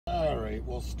Alright,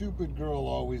 well, stupid girl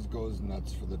always goes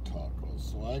nuts for the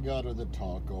tacos. So I got her the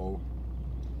taco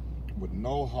with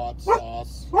no hot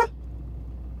sauce,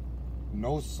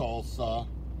 no salsa,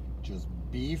 just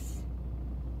beef,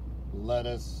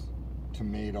 lettuce,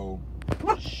 tomato,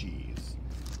 cheese.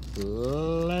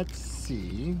 Let's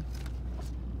see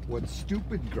what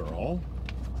stupid girl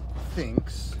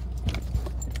thinks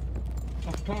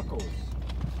of tacos.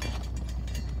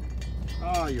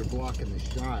 Ah, you're blocking the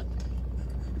shot.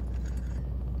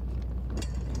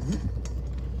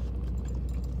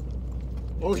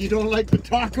 Oh, you don't like the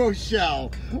taco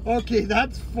shell. Okay,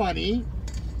 that's funny.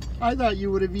 I thought you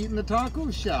would have eaten the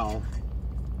taco shell.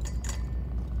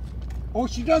 Oh,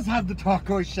 she does have the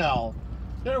taco shell.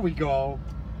 There we go.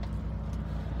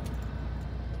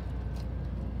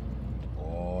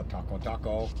 Oh,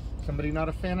 taco. Somebody not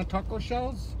a fan of taco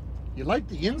shells? You like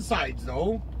the insides,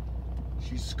 though.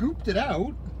 She scooped it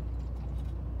out.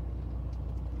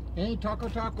 Hey,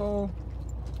 taco.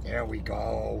 There we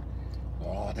go.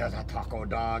 Oh, there's a taco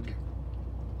dog.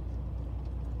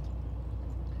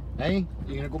 Hey,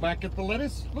 you gonna go back get the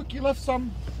lettuce? Look, you left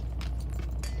some.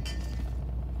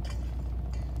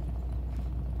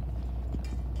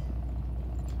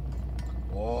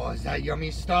 Oh, is that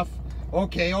yummy stuff?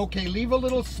 Okay, leave a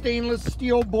little stainless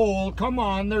steel bowl. Come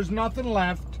on, there's nothing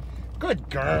left.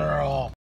 Good girl.